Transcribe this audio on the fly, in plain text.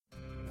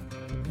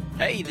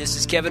Hey, this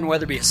is Kevin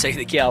Weatherby at Say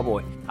the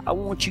Cowboy. I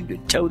want you to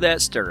toe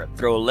that stirrup,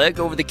 throw a leg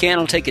over the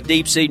cantle, take a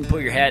deep seat, and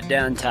put your hat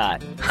down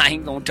tight. I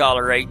ain't gonna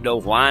tolerate no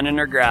whining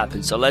or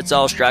griping, so let's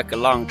all strike a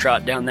long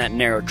trot down that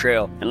narrow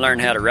trail and learn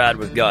how to ride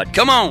with God.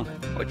 Come on!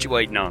 What you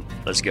waiting on?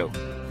 Let's go.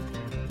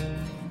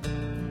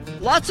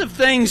 Lots of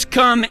things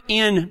come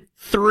in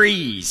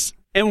threes.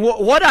 And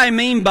what I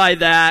mean by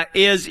that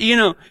is,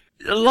 a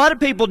lot of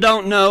people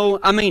don't know.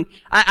 I mean,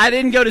 I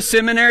didn't go to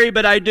seminary,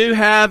 but I do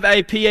have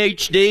a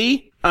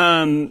PhD.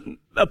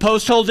 A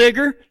post hole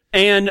digger.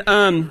 And,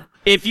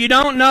 if you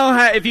don't know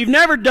if you've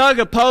never dug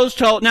a post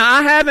hole, now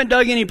I haven't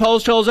dug any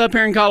post holes up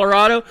here in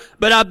Colorado,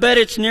 but I bet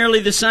it's nearly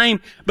the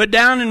same. But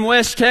down in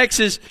West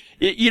Texas,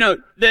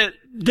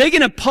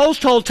 digging a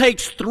post hole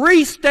takes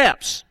 3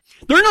 steps.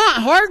 They're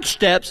not hard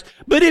steps,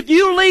 but if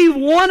you leave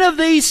one of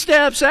these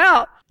steps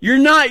out,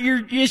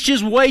 it's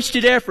just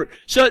wasted effort.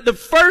 So the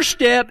first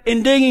step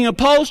in digging a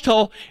post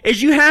hole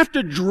is you have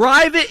to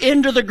drive it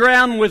into the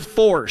ground with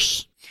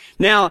force.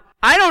 Now,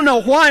 I don't know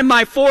why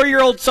my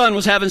 4-year-old son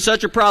was having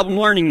such a problem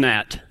learning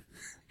that.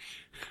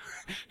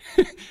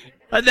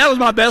 That was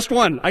my best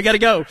one. I gotta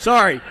go.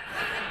 Sorry.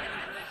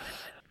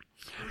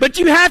 But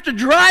you have to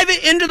drive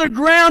it into the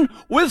ground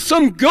with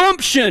some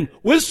gumption,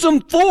 with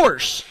some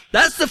force.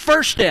 That's the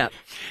first step.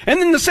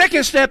 And then the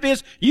second step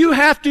is you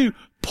have to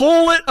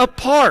pull it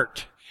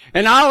apart.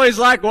 And I always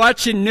like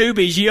watching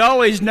newbies. You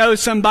always know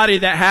somebody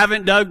that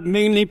haven't dug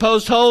many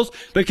post holes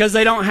because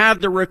they don't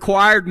have the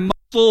required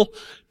muscle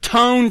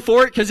tone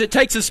for it, because it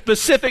takes a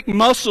specific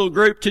muscle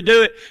group to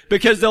do it,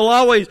 because they'll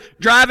always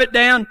drive it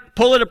down,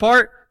 pull it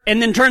apart,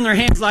 and then turn their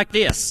hands like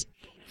this.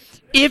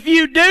 If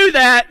you do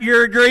that,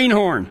 you're a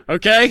greenhorn,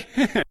 okay?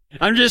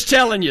 I'm just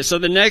telling you. So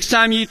the next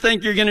time you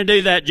think you're going to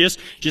do that, just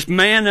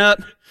man up.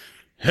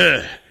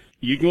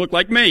 You can look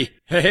like me.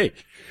 Hey.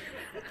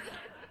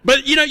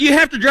 But, you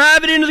have to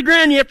drive it into the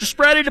ground, you have to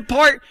spread it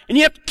apart, and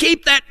you have to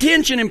keep that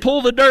tension and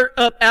pull the dirt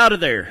up out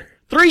of there.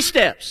 3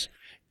 steps.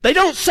 They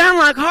don't sound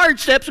like hard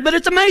steps, but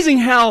it's amazing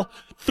how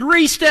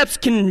 3 steps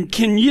can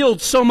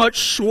yield so much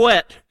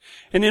sweat.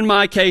 And in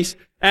my case,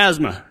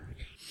 asthma.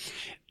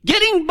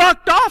 Getting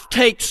bucked off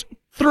takes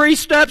 3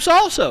 steps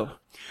also.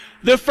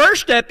 The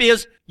first step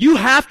is you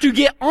have to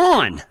get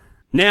on.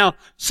 Now,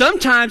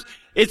 sometimes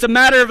it's a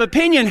matter of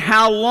opinion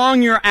how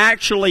long you're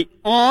actually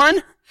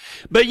on,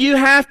 but you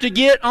have to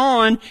get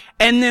on,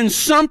 and then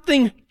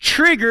something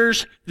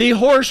triggers the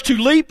horse to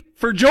leap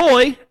for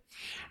joy,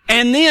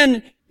 and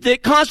then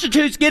that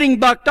constitutes getting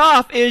bucked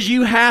off is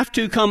you have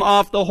to come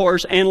off the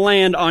horse and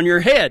land on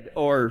your head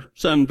or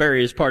some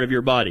various part of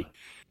your body.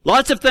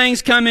 Lots of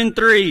things come in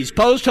threes.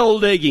 Post hole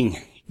digging,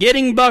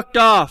 getting bucked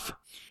off.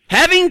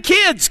 Having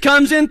kids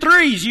comes in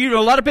threes. A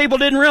lot of people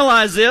didn't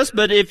realize this,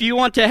 but if you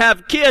want to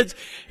have kids,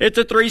 it's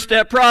a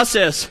 3-step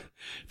process.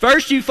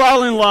 First you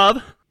fall in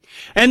love,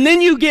 and then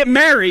you get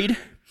married,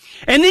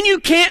 and then you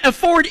can't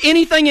afford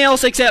anything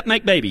else except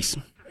make babies.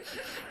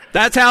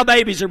 That's how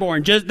babies are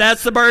born.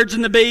 That's the birds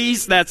and the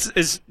bees. That's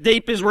as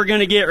deep as we're going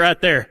to get right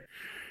there.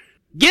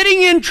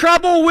 Getting in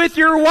trouble with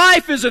your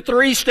wife is a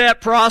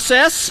 3-step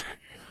process.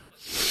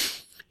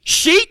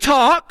 She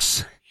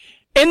talks,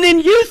 and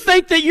then you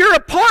think that you're a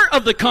part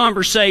of the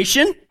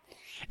conversation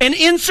and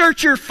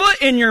insert your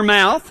foot in your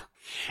mouth,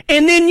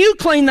 and then you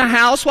clean the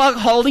house while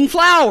holding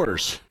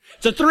flowers.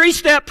 It's a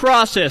 3-step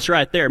process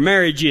right there.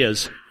 Marriage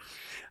is.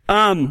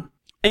 And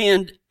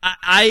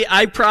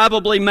I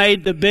probably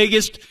made the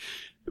biggest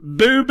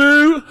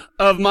boo-boo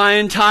of my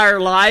entire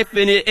life,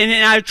 and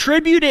I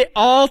attribute it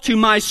all to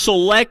my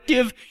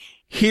selective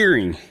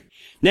hearing.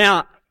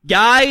 Now,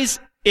 guys,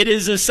 it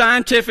is a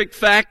scientific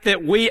fact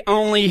that we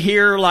only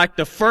hear like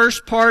the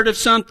first part of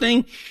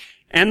something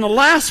and the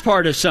last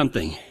part of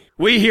something.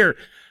 We hear,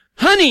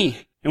 honey,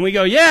 and we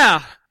go,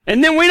 yeah,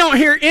 and then we don't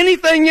hear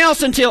anything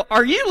else until,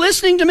 are you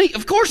listening to me?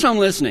 Of course I'm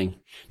listening.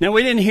 Now,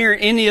 we didn't hear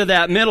any of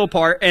that middle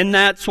part, and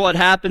that's what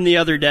happened the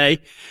other day.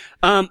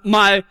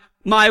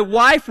 My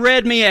wife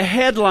read me a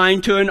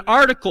headline to an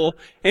article,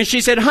 and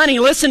she said, honey,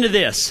 listen to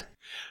this.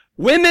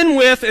 Women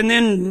with, and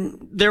then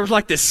there was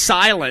like this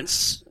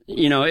silence.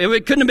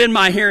 It couldn't have been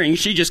my hearing.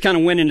 She just kind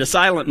of went into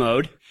silent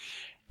mode.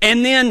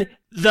 And then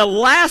the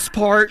last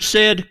part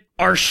said,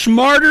 are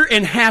smarter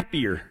and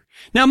happier.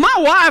 Now, my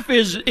wife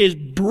is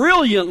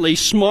brilliantly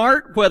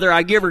smart, whether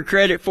I give her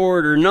credit for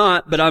it or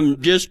not, but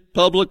I'm just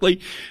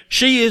publicly,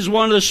 she is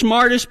one of the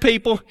smartest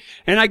people,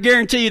 and I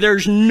guarantee you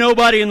there's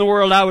nobody in the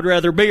world I would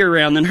rather be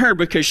around than her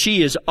because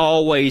she is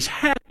always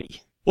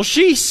happy. Well,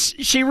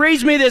 she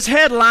reads me this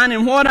headline,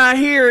 and what I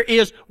hear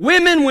is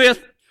women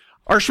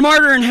are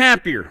smarter and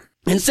happier.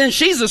 And since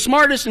she's the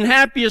smartest and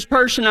happiest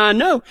person I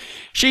know,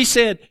 she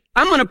said,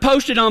 I'm going to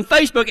post it on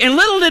Facebook. And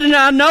little did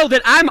I know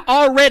that I'm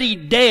already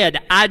dead.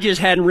 I just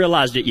hadn't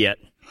realized it yet.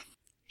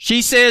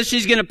 She says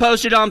she's going to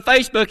post it on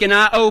Facebook, and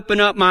I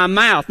open up my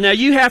mouth. Now,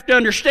 you have to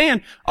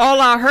understand,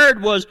 all I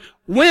heard was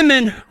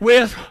women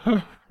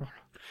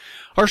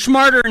are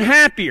smarter and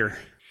happier.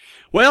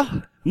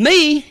 Well,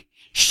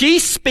 she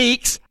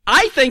speaks.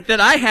 I think that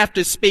I have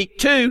to speak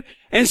too.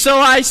 And so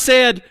I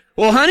said,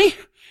 well, honey,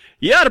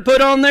 you ought to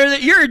put on there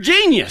that you're a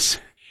genius.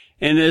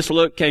 And this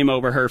look came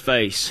over her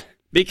face.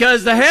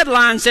 Because the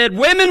headline said,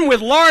 women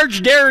with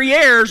large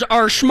derrieres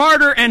are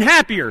smarter and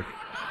happier.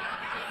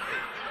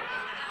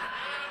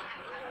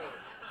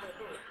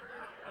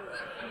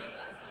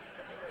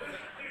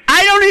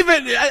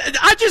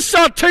 I just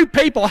saw two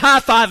people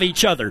high-five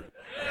each other.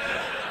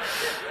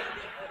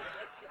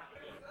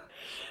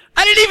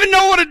 I didn't even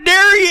know what a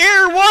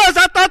derriere was.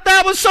 I thought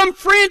that was some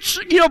French,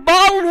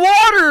 bottled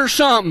water or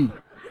something.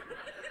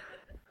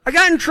 I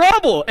got in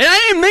trouble, and I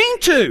didn't mean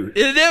to.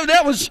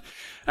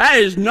 That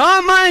is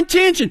not my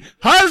intention.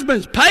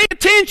 Husbands, pay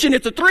attention.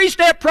 It's a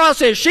 3-step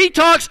process. She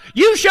talks,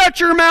 you shut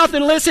your mouth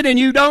and listen, and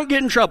you don't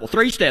get in trouble.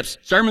 3 steps.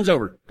 Sermon's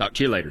over. Talk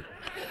to you later.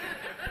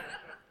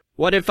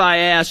 What if I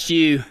asked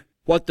you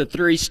what the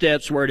 3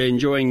 steps were to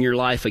enjoying your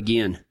life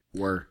again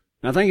were?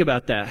 Now think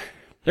about that.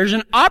 There's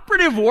an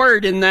operative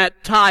word in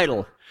that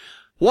title.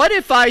 What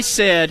if I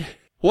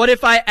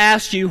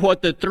asked you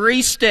what the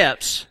 3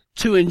 steps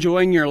to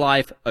enjoying your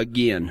life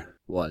again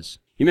was?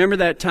 You remember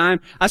that time?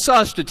 I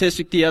saw a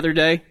statistic the other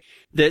day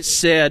that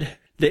said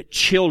that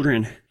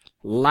children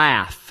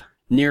laugh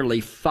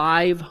nearly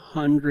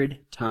 500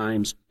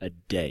 times a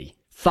day.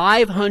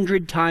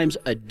 500 times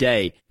a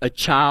day, a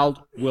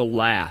child will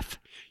laugh.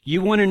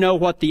 You want to know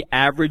what the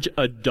average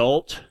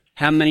adult,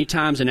 how many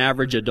times an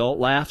average adult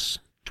laughs?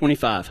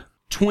 25.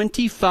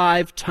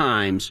 25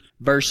 times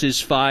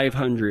versus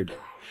 500.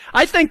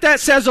 I think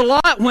that says a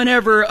lot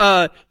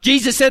whenever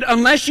Jesus said,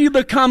 unless you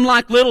become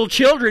like little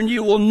children,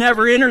 you will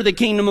never enter the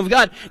kingdom of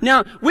God.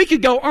 Now, we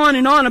could go on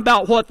and on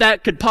about what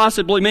that could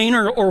possibly mean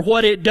or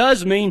what it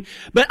does mean,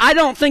 but I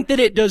don't think that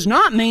it does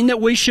not mean that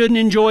we shouldn't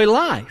enjoy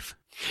life.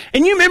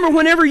 And you remember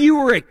whenever you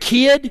were a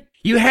kid,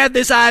 you had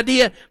this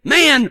idea,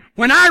 man,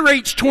 when I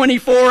reach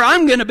 24,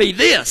 I'm going to be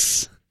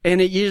this. And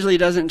it usually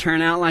doesn't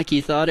turn out like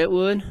you thought it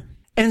would.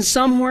 And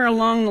somewhere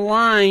along the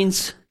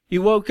lines,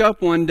 you woke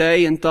up one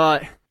day and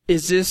thought,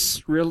 is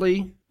this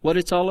really what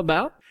it's all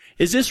about?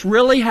 Is this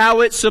really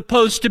how it's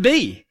supposed to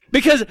be?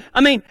 Because,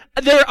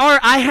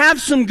 I have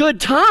some good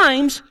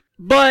times,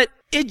 but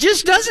it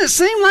just doesn't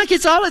seem like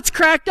it's all it's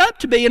cracked up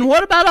to be. And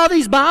what about all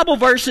these Bible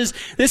verses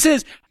that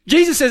says,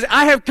 Jesus says,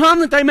 I have come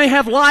that they may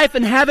have life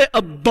and have it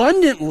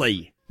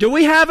abundantly. Do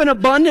we have an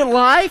abundant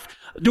life?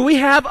 Do we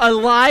have a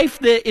life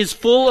that is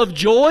full of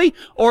joy?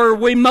 Or are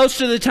we most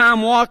of the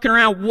time walking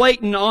around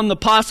waiting on the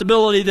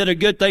possibility that a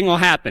good thing will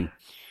happen?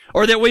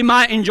 Or that we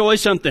might enjoy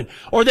something?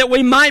 Or that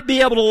we might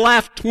be able to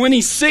laugh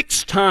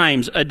 26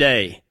 times a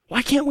day?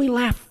 Why can't we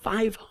laugh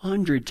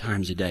 500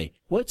 times a day?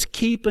 What's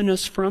keeping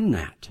us from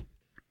that?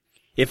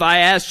 If I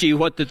asked you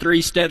what the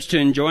 3 steps to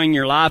enjoying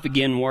your life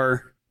again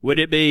were, would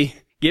it be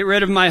get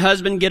rid of my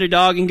husband, get a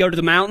dog, and go to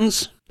the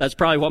mountains? That's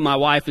probably what my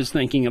wife is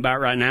thinking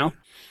about right now.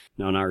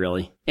 No, not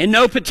really. In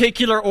no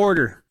particular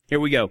order. Here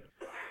we go.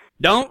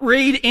 Don't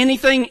read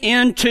anything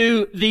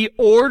into the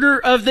order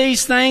of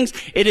these things.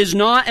 It is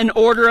not an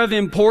order of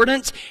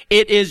importance.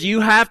 It is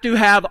you have to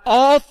have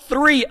all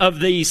 3 of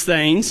these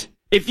things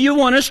if you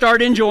want to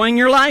start enjoying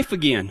your life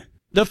again.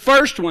 The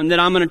first one that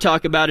I'm going to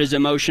talk about is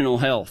emotional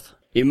health.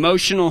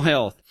 Emotional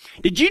health.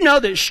 Did you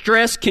know that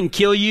stress can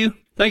kill you?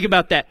 Think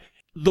about that.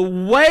 The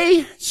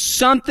way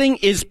something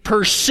is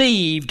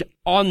perceived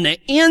on the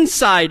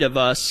inside of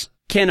us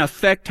can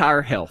affect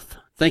our health.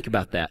 Think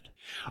about that.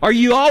 Are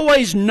you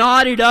always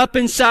knotted up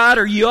inside?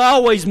 Are you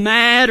always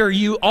mad? Are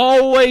you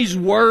always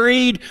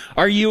worried?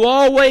 Are you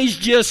always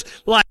just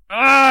like,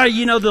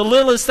 the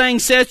littlest thing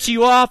sets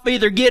you off,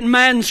 either getting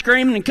mad and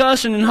screaming and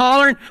cussing and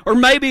hollering, or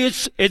maybe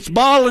it's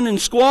bawling and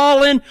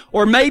squalling,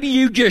 or maybe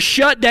you just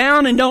shut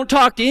down and don't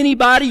talk to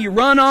anybody, you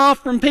run off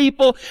from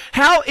people.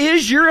 How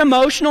is your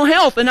emotional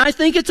health? And I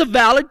think it's a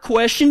valid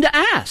question to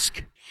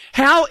ask.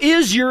 How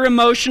is your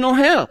emotional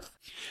health?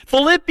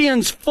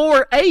 Philippians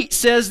 4:8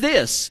 says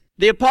this.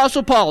 The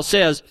Apostle Paul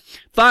says,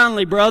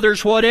 finally,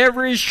 brothers,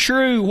 whatever is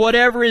true,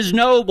 whatever is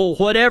noble,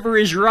 whatever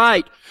is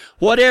right,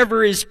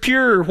 whatever is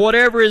pure,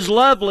 whatever is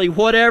lovely,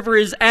 whatever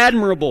is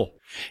admirable.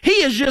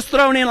 He has just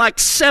thrown in like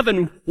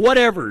 7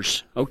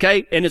 whatevers,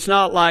 okay? And it's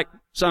not like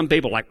some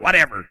people like,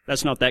 whatever.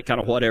 That's not that kind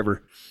of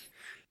whatever.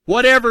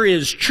 Whatever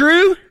is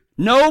true,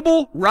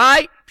 noble,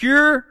 right,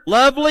 pure,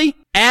 lovely,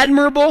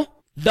 admirable,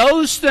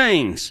 those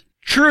things,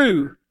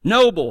 true,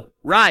 noble,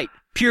 right,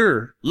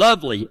 pure,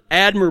 lovely,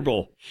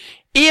 admirable.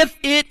 If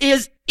it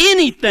is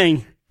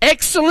anything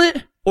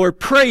excellent or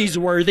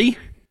praiseworthy,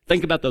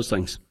 think about those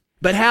things.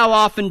 But how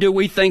often do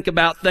we think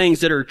about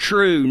things that are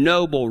true,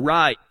 noble,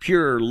 right,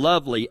 pure,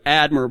 lovely,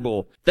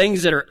 admirable,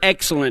 things that are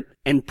excellent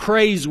and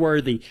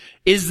praiseworthy?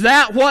 Is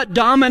that what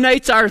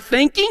dominates our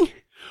thinking?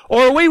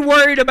 Or are we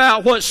worried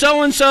about what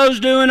so-and-so's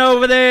doing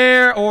over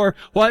there, or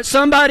what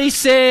somebody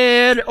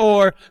said,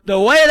 or the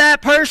way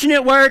that person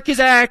at work is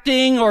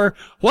acting, or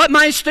what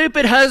my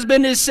stupid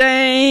husband is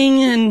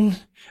saying? And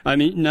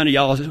none of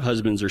y'all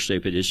husbands are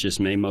stupid. It's just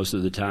me most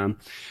of the time.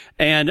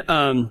 And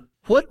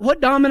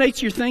what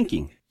dominates your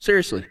thinking?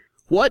 Seriously,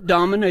 what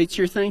dominates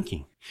your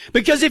thinking?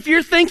 Because if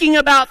you're thinking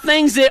about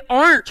things that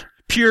aren't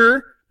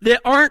pure,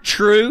 that aren't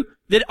true,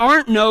 that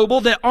aren't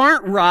noble, that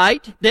aren't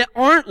right, that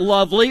aren't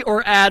lovely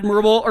or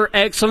admirable or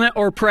excellent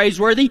or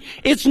praiseworthy,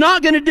 it's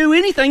not going to do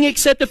anything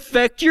except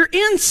affect your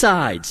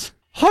insides.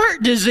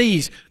 Heart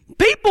disease.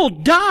 People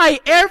die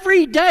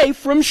every day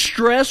from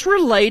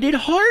stress-related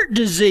heart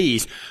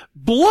disease.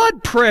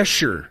 Blood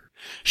pressure.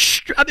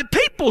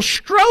 People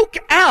stroke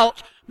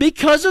out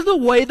because of the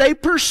way they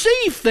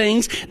perceive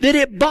things, that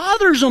it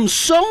bothers them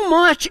so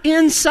much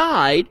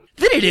inside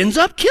that it ends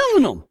up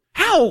killing them.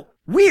 How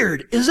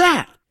weird is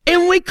that?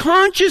 And we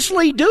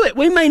consciously do it.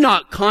 We may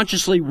not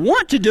consciously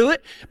want to do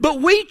it,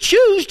 but we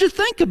choose to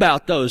think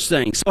about those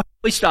things. So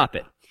we stop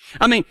it.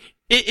 I mean,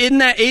 isn't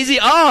that easy?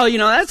 Oh,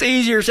 that's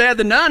easier said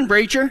than done,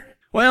 preacher.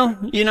 Well,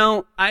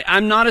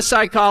 I'm not a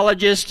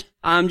psychologist.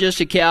 I'm just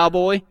a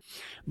cowboy.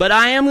 But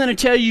I am going to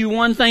tell you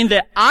one thing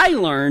that I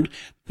learned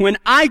when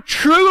I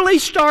truly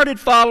started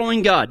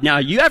following God. Now,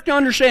 you have to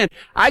understand,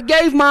 I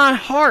gave my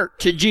heart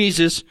to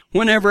Jesus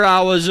whenever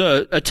I was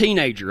a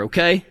teenager,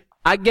 okay?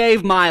 I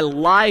gave my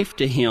life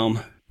to Him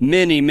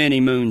many, many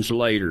moons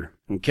later,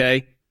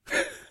 okay?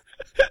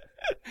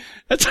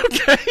 That's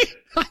okay.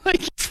 I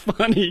think it's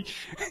funny.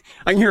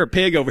 I can hear a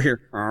pig over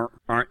here.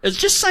 It's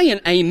just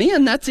saying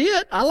amen, that's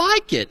it. I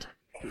like it.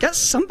 Got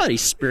somebody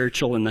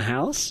spiritual in the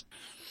house.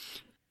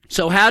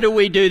 So how do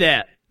we do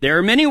that? There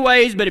are many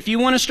ways, but if you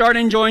want to start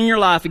enjoying your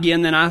life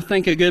again, then I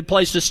think a good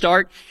place to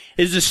start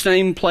is the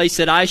same place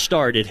that I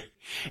started.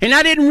 And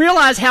I didn't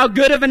realize how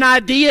good of an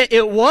idea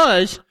it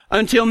was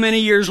until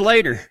many years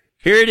later.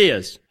 Here it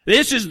is.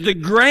 This is the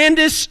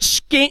grandest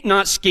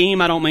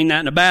scheme, I don't mean that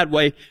in a bad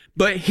way,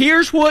 but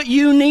here's what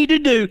you need to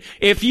do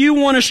if you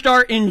want to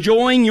start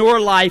enjoying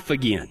your life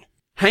again.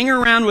 Hang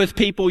around with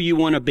people you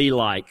want to be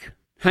like.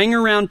 Hang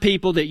around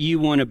people that you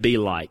want to be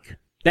like.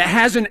 That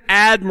has an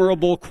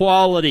admirable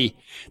quality,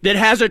 that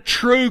has a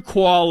true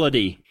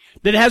quality,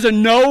 that has a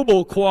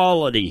noble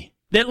quality,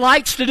 that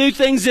likes to do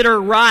things that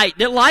are right,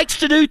 that likes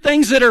to do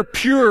things that are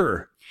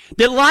pure,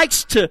 that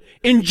likes to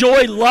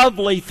enjoy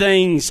lovely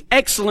things,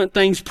 excellent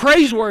things,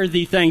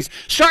 praiseworthy things.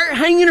 Start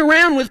hanging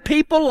around with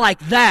people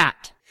like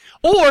that.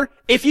 Or,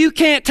 if you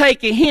can't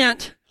take a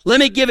hint, let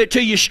me give it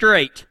to you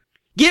straight.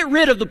 Get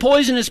rid of the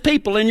poisonous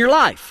people in your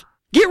life.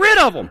 Get rid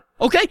of them,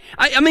 okay?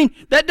 I mean,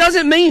 that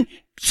doesn't mean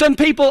some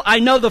people, I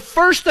know the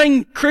first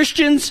thing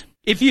Christians,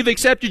 if you've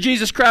accepted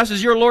Jesus Christ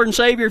as your Lord and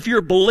Savior, if you're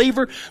a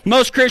believer,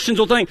 most Christians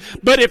will think,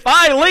 but if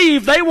I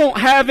leave, they won't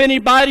have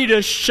anybody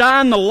to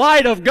shine the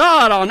light of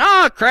God on.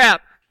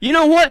 Crap. You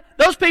know what?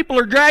 Those people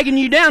are dragging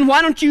you down.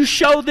 Why don't you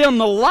show them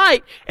the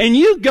light and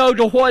you go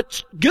to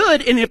what's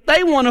good, and if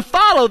they want to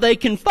follow, they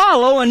can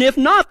follow, and if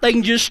not, they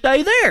can just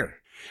stay there.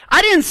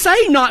 I didn't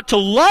say not to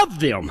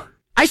love them.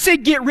 I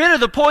said get rid of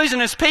the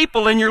poisonous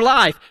people in your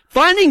life.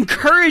 Find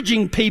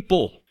encouraging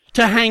people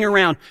to hang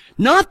around,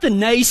 not the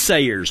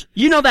naysayers.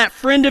 You know that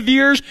friend of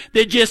yours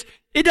that just,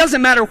 it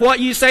doesn't matter what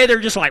you say, they're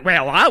just like,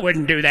 well, I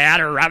wouldn't do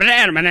that, or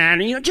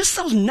just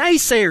those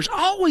naysayers,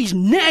 always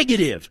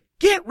negative.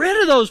 Get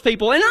rid of those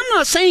people. And I'm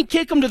not saying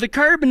kick them to the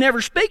curb and never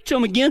speak to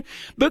them again,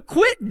 but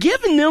quit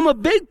giving them a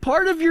big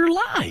part of your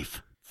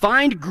life.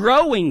 Find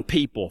growing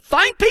people.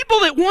 Find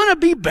people that want to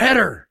be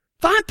better.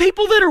 Find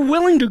people that are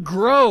willing to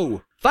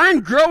grow.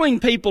 Find growing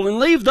people and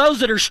leave those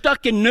that are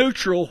stuck in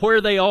neutral where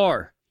they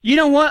are. You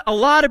know what? A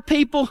lot of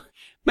people,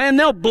 man,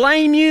 they'll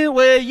blame you.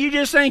 Well, you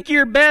just think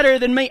you're better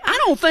than me. I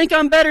don't think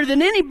I'm better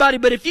than anybody,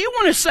 but if you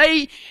want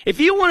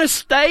to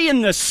stay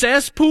in the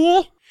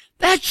cesspool,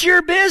 that's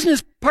your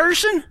business,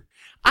 person.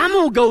 I'm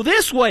going to go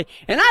this way,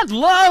 and I'd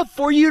love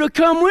for you to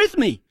come with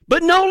me.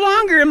 But no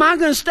longer am I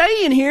going to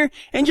stay in here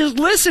and just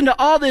listen to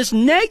all this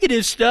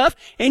negative stuff,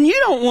 and you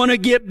don't want to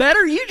get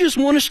better. You just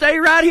want to stay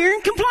right here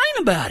and complain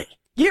about it.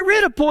 Get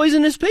rid of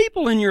poisonous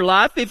people in your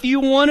life if you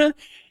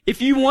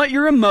want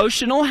your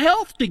emotional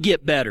health to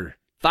get better.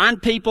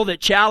 Find people that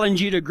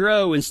challenge you to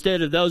grow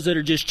instead of those that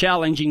are just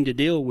challenging to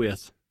deal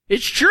with.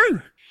 It's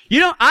true.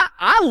 You know,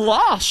 I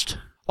lost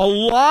a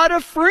lot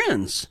of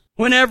friends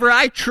whenever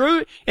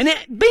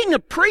being a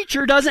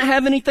preacher doesn't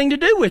have anything to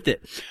do with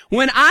it.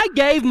 When I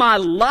gave my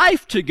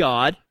life to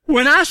God,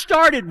 when I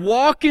started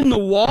walking the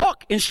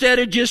walk instead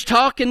of just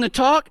talking the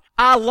talk,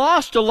 I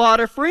lost a lot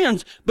of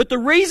friends. But the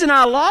reason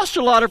I lost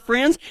a lot of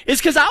friends is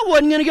because I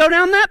wasn't going to go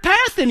down that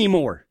path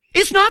anymore.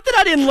 It's not that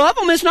I didn't love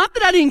them. It's not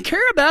that I didn't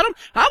care about them.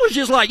 I was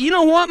just like, you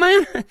know what,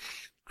 man?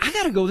 I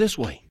got to go this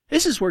way.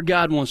 This is where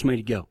God wants me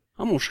to go.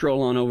 I'm going to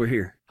stroll on over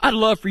here. I'd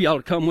love for y'all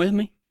to come with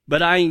me,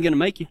 but I ain't going to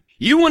make you.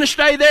 You want to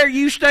stay there,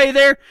 you stay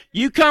there.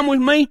 You come with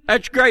me.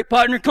 That's great,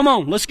 partner. Come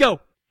on, let's go.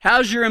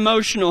 How's your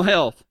emotional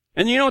health?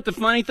 And you know what the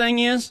funny thing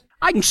is?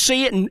 I can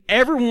see it in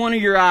every one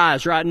of your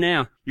eyes right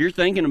now. You're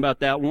thinking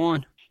about that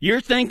one. You're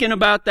thinking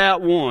about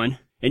that one,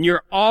 and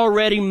you're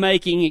already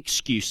making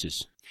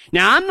excuses.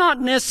 Now, I'm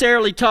not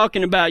necessarily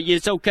talking about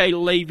it's okay to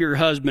leave your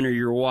husband or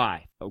your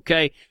wife,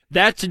 okay?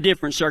 That's a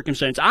different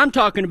circumstance. I'm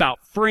talking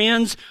about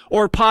friends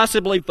or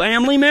possibly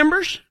family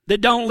members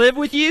that don't live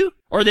with you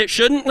or that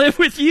shouldn't live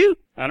with you.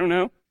 I don't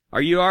know.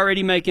 Are you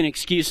already making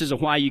excuses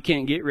of why you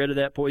can't get rid of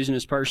that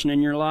poisonous person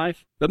in your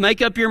life? But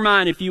make up your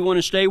mind if you want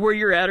to stay where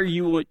you're at or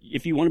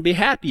if you want to be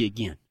happy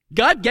again.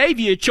 God gave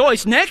you a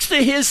choice. Next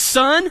to His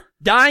Son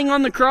dying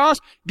on the cross,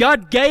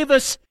 God gave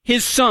us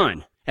His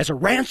Son as a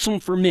ransom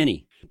for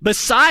many.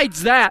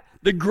 Besides that,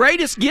 the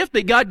greatest gift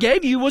that God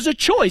gave you was a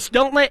choice.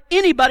 Don't let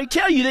anybody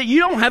tell you that you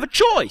don't have a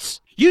choice.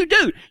 You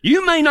do.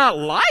 You may not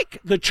like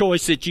the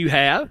choice that you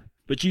have,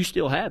 but you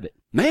still have it.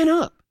 Man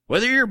up.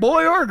 Whether you're a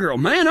boy or a girl,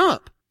 man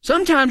up.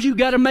 Sometimes you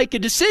got to make a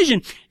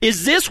decision.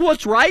 Is this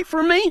what's right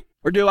for me?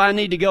 Or do I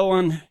need to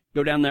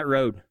go down that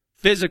road?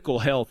 Physical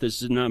health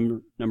is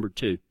number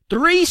 2.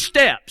 3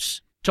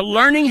 steps to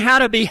learning how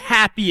to be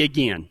happy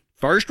again.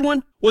 First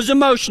one was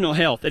emotional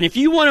health. And if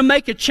you want to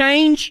make a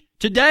change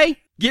today,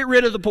 get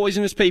rid of the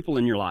poisonous people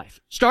in your life.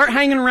 Start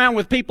hanging around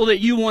with people that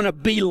you want to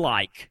be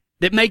like,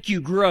 that make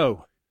you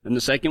grow. And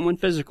the second one,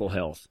 physical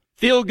health.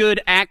 Feel good,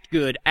 act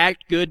good,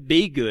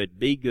 be good,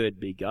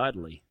 be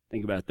godly.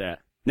 Think about that.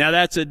 Now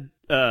that's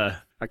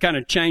I kind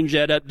of changed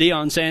that up.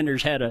 Deion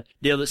Sanders had a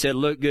deal that said,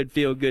 look good,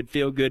 feel good,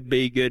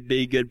 be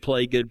good,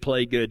 play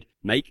good,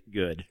 make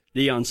good.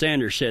 Deion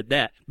Sanders said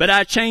that. But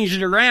I changed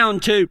it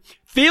around to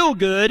feel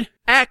good,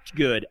 act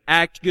good,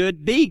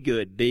 be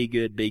good,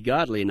 be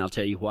godly. And I'll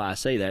tell you why I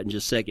say that in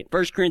just a second.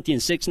 1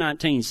 Corinthians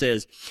 6:19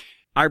 says,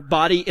 our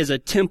body is a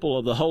temple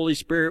of the Holy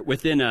Spirit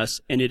within us,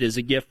 and it is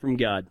a gift from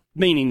God.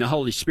 Meaning the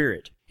Holy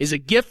Spirit is a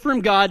gift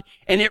from God,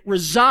 and it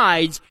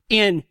resides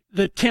in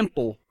the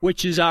temple,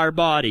 which is our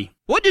body.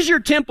 What does your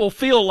temple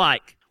feel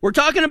like? We're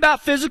talking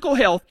about physical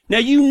health. Now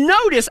you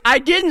notice I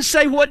didn't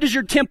say what does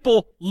your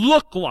temple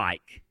look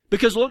like,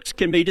 because looks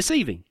can be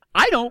deceiving.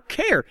 I don't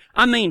care.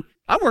 I mean,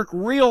 I work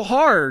real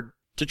hard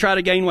to try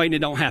to gain weight and it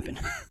don't happen.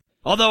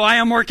 Although I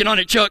am working on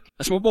it, Chuck.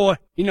 That's my boy.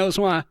 He knows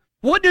why.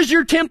 What does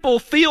your temple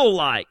feel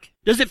like?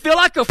 Does it feel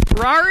like a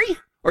Ferrari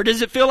or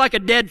does it feel like a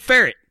dead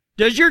ferret?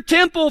 Does your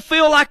temple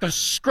feel like a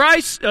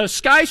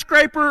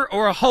skyscraper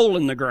or a hole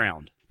in the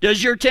ground?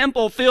 Does your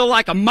temple feel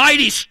like a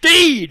mighty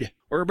steed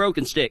or a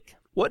broken stick?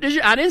 I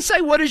didn't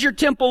say what does your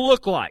temple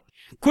look like.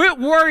 Quit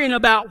worrying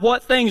about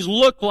what things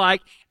look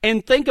like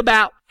and think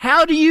about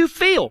how do you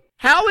feel?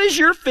 How is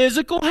your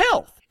physical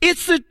health?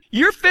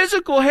 Your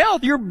physical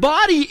health, your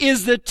body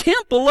is the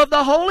temple of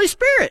the Holy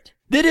Spirit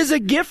that is a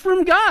gift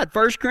from God.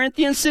 1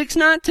 Corinthians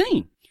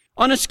 6:19.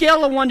 On a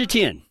scale of 1 to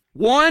 10.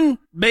 1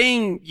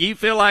 being you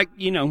feel like,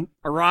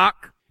 a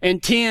rock,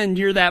 and 10,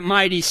 you're that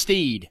mighty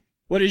steed.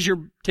 What does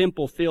your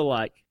temple feel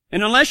like?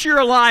 And unless you're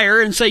a liar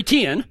and say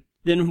 10,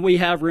 then we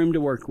have room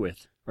to work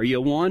with. Are you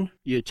a 1?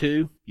 You a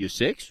 2? You a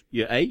 6?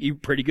 You a 8? You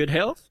pretty good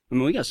health? I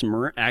mean, we got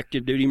some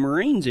active duty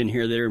Marines in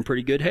here that are in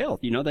pretty good health.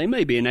 They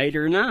may be an 8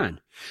 or a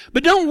 9.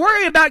 But don't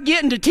worry about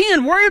getting to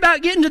 10. Worry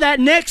about getting to that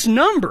next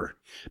number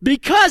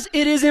because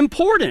it is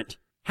important.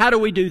 How do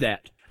we do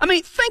that? I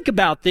mean, think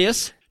about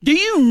this. Do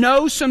you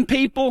know some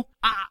people?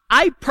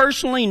 I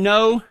personally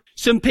know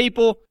some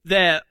people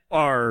that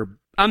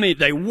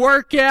they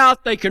work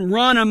out, they can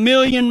run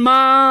 1,000,000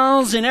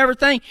 miles and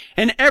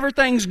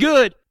everything's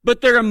good, but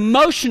their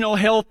emotional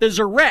health is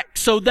a wreck,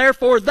 so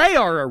therefore they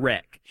are a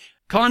wreck.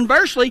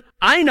 Conversely,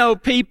 I know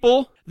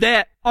people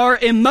that are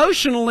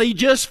emotionally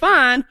just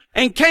fine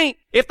and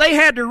if they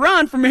had to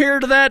run from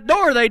here to that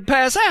door, they'd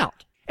pass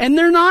out. And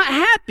they're not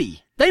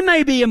happy. They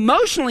may be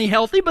emotionally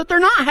healthy, but they're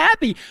not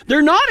happy.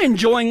 They're not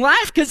enjoying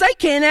life because they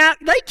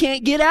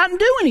can't get out and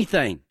do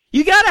anything.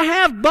 You gotta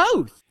have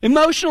both,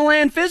 emotional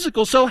and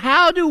physical. So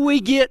how do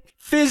we get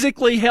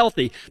physically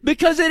healthy?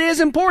 Because it is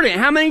important.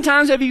 How many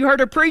times have you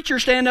heard a preacher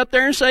stand up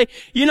there and say,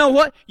 you know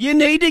what? You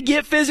need to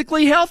get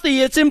physically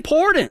healthy. It's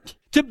important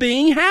to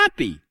being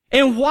happy.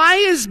 And why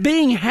is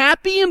being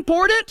happy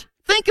important?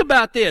 Think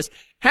about this.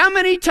 How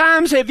many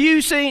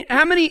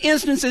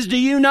instances do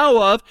you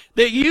know of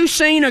that you've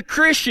seen a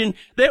Christian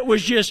that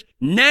was just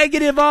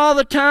negative all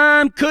the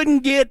time, couldn't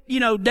get,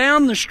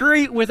 down the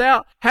street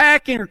without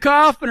hacking or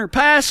coughing or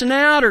passing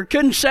out or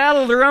couldn't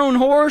saddle their own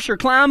horse or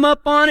climb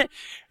up on it?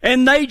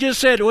 And they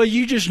just said, well,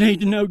 you just need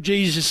to know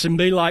Jesus and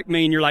be like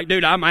me. And you're like,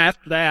 dude, I'm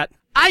after that.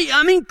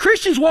 I mean,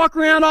 Christians walk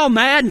around all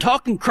mad and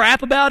talking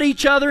crap about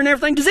each other and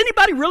everything. Does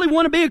anybody really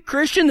want to be a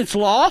Christian that's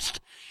lost?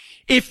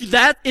 If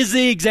that is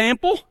the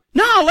example?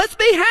 No, let's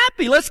be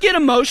happy. Let's get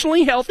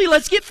emotionally healthy.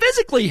 Let's get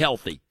physically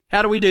healthy.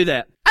 How do we do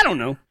that? I don't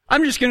know.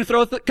 I'm just going to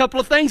throw a couple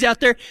of things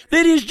out there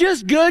that is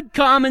just good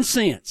common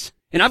sense.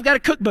 And I've got a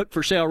cookbook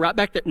for sale right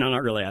back there. No,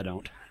 not really. I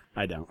don't.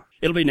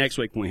 It'll be next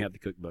week when we have the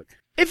cookbook.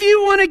 If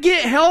you want to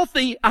get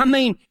healthy,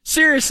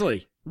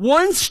 seriously,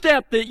 one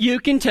step that you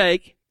can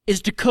take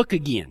is to cook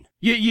again.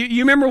 You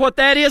remember what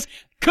that is?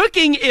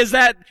 Cooking is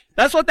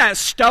that's what that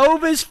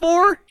stove is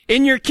for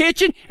in your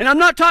kitchen. And I'm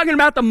not talking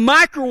about the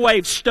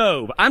microwave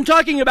stove. I'm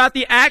talking about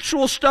the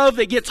actual stove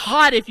that gets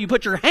hot. If you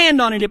put your hand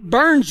on it, it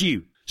burns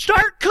you.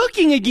 Start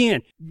cooking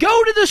again.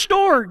 Go to the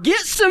store,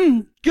 get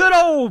some good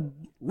old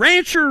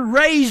rancher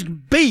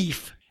raised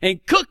beef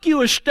and cook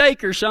you a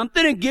steak or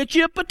something and get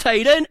you a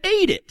potato and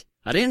eat it.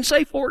 I didn't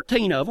say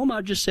 14 of them.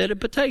 I just said a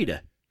potato.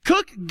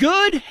 Cook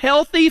good,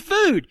 healthy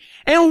food.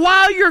 And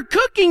while you're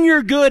cooking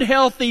your good,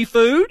 healthy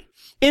food,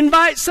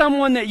 invite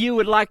someone that you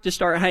would like to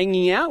start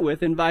hanging out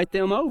with. Invite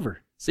them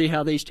over. See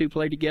how these two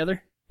play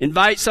together?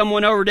 Invite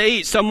someone over to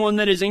eat, someone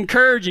that is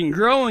encouraging,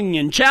 growing,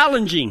 and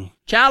challenging.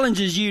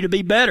 Challenges you to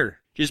be better.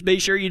 Just be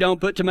sure you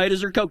don't put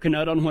tomatoes or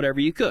coconut on whatever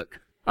you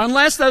cook.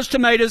 Unless those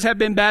tomatoes have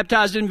been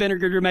baptized in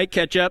vinegar to make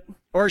ketchup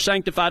or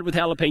sanctified with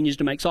jalapenos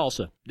to make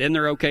salsa. Then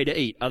they're okay to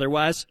eat.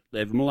 Otherwise,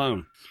 leave them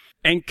alone.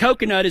 And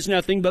coconut is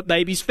nothing but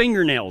baby's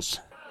fingernails.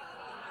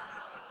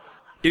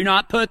 Do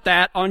not put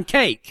that on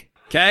cake.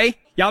 Okay?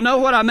 Y'all know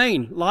what I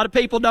mean. A lot of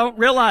people don't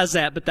realize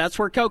that, but that's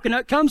where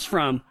coconut comes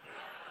from.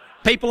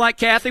 People like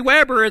Kathy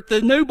Weber at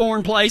the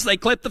newborn place, they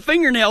clip the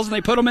fingernails and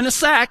they put them in a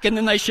sack and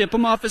then they ship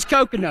them off as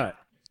coconut.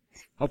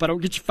 Hope I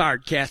don't get you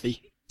fired,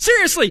 Kathy.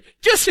 Seriously,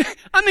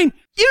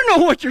 you know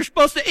what you're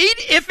supposed to eat.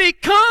 If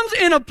it comes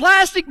in a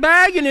plastic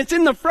bag and it's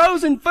in the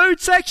frozen food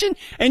section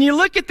and you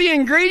look at the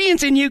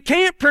ingredients and you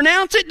can't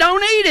pronounce it,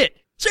 don't eat it.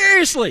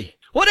 Seriously.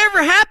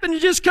 Whatever happened to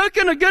just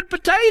cooking a good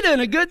potato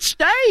and a good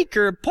steak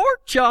or a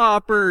pork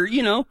chop or,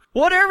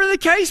 whatever the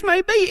case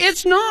may be.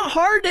 It's not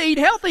hard to eat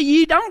healthy.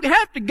 You don't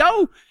have to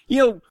go,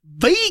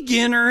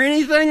 vegan or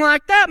anything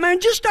like that, man.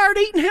 Just start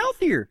eating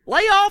healthier.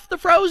 Lay off the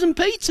frozen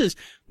pizzas.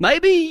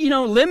 Maybe,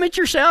 limit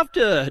yourself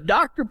to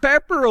Dr.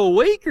 Pepper a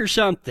week or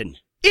something.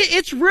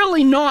 It's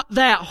really not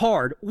that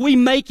hard. We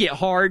make it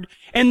hard.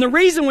 And the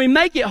reason we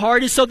make it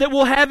hard is so that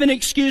we'll have an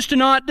excuse to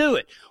not do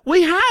it.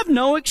 We have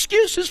no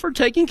excuses for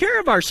taking care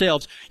of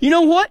ourselves. You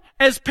know what?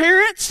 As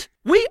parents,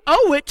 we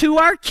owe it to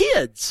our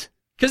kids.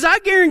 Because I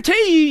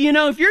guarantee you,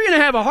 if you're going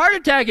to have a heart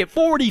attack at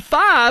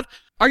 45,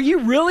 are you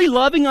really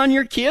loving on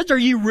your kids? Are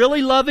you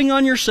really loving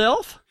on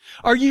yourself?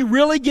 Are you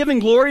really giving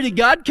glory to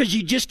God because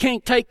you just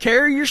can't take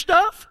care of your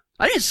stuff?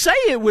 I didn't say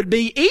it would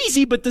be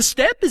easy, but the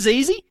step is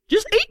easy.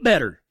 Just eat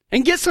better.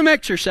 And get some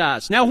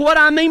exercise. Now, what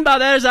I mean by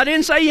that is I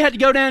didn't say you had to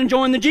go down and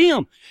join the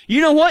gym. You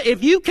know what?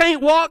 If you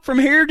can't walk from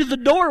here to the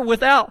door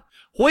without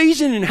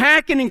wheezing and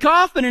hacking and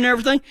coughing and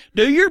everything,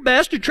 do your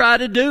best to try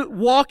to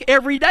walk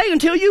every day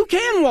until you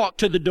can walk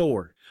to the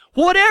door.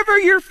 Whatever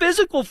your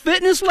physical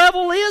fitness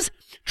level is,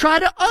 try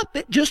to up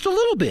it just a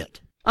little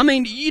bit.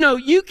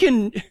 You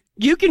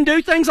can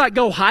do things like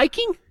go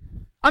hiking.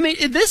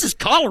 This is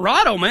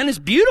Colorado, man. It's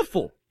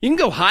beautiful. You can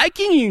go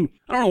hiking.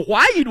 I don't know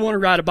why you'd want to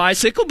ride a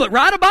bicycle, but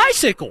ride a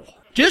bicycle.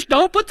 Just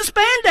don't put the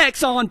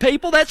spandex on,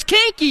 people. That's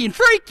kinky and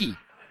freaky.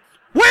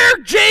 Wear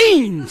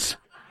jeans.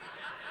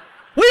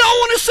 We don't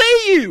want to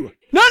see you.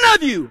 None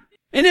of you.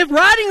 And if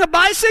riding a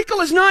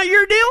bicycle is not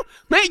your deal,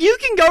 man, you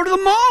can go to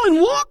the mall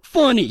and walk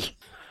funny.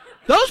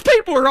 Those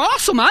people are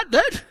awesome. I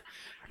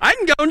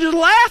can go and just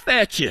laugh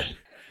at you.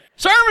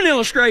 Sermon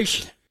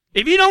illustration.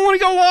 If you don't want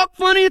to go walk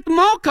funny at the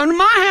mall, come to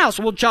my house.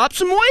 We'll chop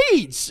some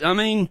weeds.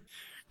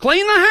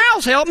 Clean the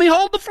house. Help me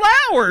hold the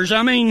flowers.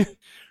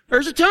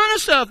 There's a ton of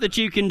stuff that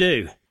you can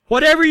do.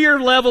 Whatever your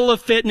level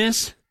of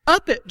fitness,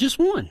 up it just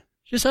one.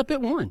 Just up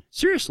it one.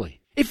 Seriously.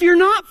 If you're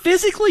not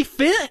physically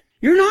fit,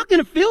 you're not going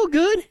to feel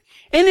good.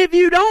 And if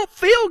you don't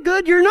feel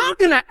good, you're not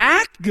going to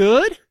act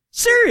good.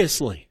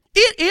 Seriously.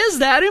 It is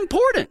that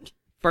important.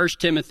 1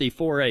 Timothy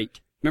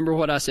 4:8. Remember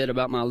what I said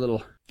about my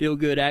little feel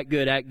good, act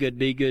good,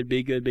 be good,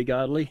 be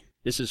godly?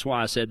 This is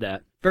why I said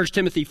that. 1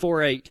 Timothy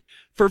 4:8.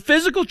 For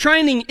physical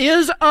training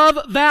is of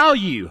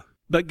value,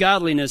 but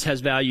godliness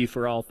has value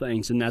for all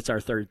things, and that's our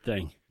third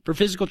thing. For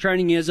physical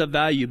training is of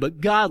value,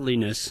 but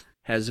godliness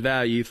has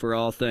value for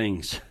all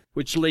things,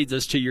 which leads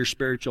us to your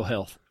spiritual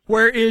health.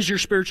 Where is your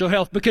spiritual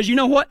health? Because you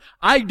know what?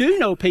 I do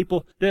know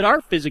people that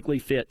are physically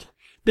fit,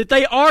 that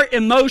they are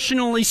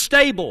emotionally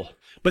stable,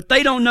 but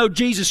they don't know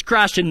Jesus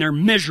Christ and they're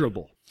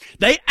miserable.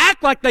 They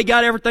act like they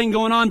got everything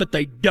going on, but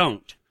they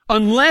don't.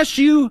 Unless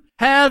you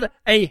have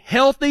a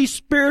healthy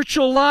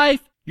spiritual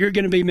life, you're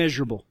going to be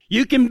miserable.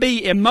 You can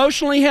be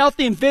emotionally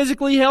healthy and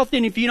physically healthy,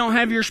 and if you don't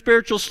have your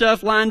spiritual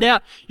stuff lined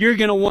out, you're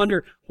going to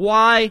wonder,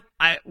 why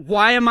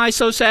am I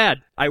so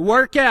sad? I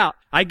work out.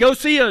 I go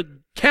see a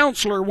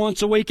counselor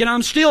once a week, and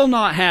I'm still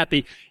not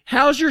happy.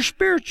 How's your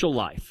spiritual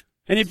life?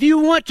 And if you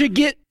want to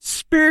get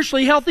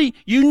spiritually healthy,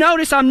 you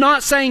notice I'm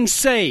not saying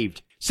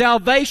saved.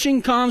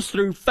 Salvation comes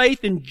through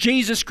faith in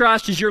Jesus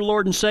Christ as your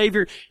Lord and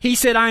Savior. He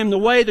said, I am the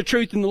way, the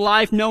truth, and the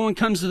life. No one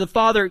comes to the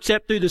Father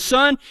except through the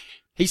Son.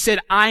 He said,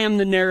 I am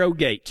the narrow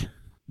gate.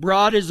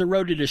 Broad is the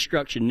road to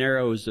destruction.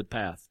 Narrow is the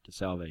path to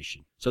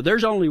salvation. So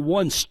there's only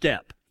one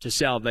step to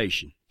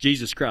salvation.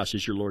 Jesus Christ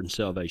is your Lord and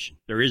salvation.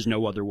 There is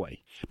no other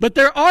way. But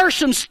there are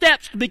some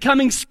steps to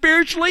becoming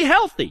spiritually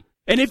healthy.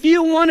 And if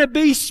you want to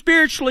be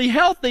spiritually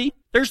healthy,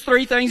 there's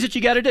 3 things that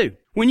you got to do.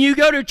 When you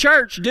go to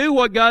church, do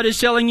what God is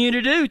telling you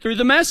to do through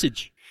the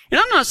message. And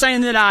I'm not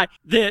saying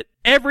that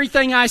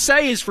everything I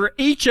say is for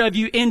each of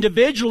you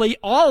individually,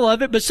 all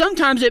of it, but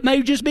sometimes it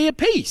may just be a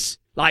piece.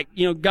 Like,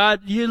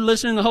 God, you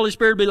listen to the Holy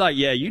Spirit, be like,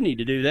 yeah, you need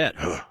to do that.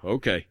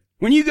 Okay.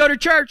 When you go to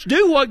church,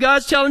 do what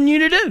God's telling you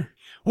to do.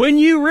 When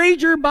you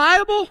read your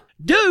Bible,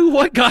 do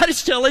what God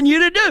is telling you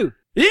to do.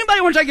 Does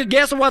anybody want to take a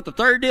guess of what the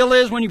third deal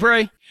is when you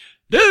pray?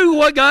 Do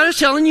what God is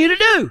telling you to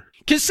do.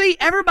 Because see,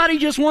 everybody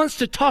just wants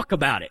to talk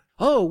about it.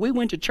 Oh, we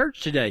went to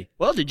church today.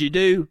 Well, did you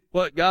do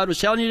what God was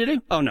telling you to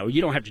do? Oh, no,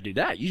 you don't have to do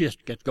that. You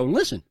just got to go and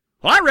listen.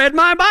 Well, I read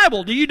my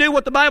Bible. Do you do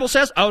what the Bible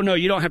says? Oh, no,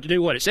 you don't have to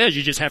do what it says.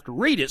 You just have to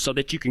read it so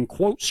that you can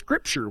quote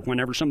Scripture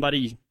whenever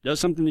somebody does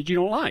something that you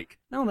don't like.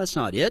 No, that's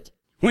not it.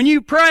 When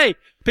you pray,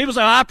 people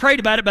say, I prayed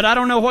about it, but I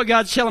don't know what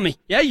God's telling me.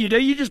 Yeah, you do.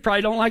 You just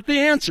probably don't like the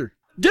answer.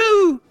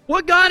 Do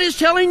what God is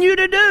telling you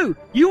to do.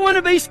 You want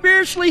to be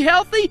spiritually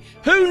healthy?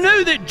 Who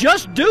knew that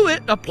just do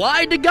it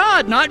applied to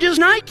God, not just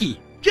Nike?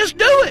 Just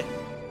do it.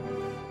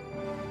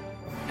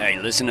 Hey,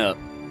 listen up.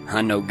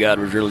 I know God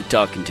was really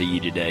talking to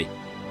you today.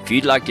 If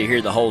you'd like to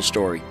hear the whole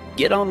story,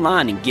 get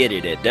online and get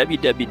it at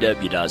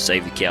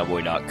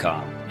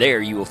www.savethecowboy.com.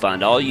 There you will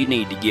find all you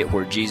need to get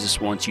where Jesus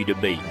wants you to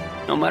be,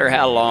 no matter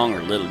how long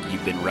or little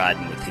you've been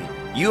riding with Him.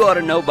 You ought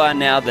to know by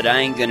now that I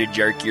ain't gonna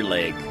jerk your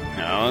leg.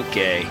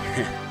 Okay,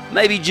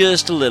 maybe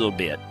just a little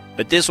bit,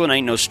 but this one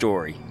ain't no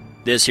story.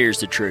 This here's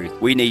the truth.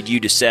 We need you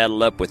to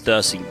saddle up with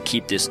us and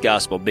keep this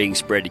gospel being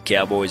spread to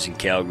cowboys and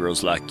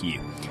cowgirls like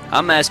you.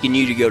 I'm asking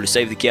you to go to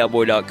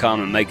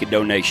SaveTheCowboy.com and make a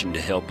donation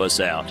to help us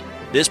out.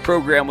 This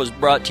program was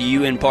brought to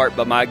you in part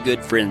by my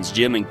good friends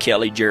Jim and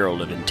Kelly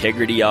Gerald of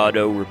Integrity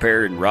Auto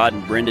Repair and Rod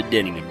and Brenda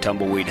Denning of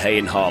Tumbleweed Hay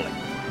and Hauling,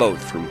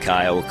 both from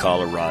Kiowa,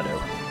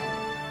 Colorado.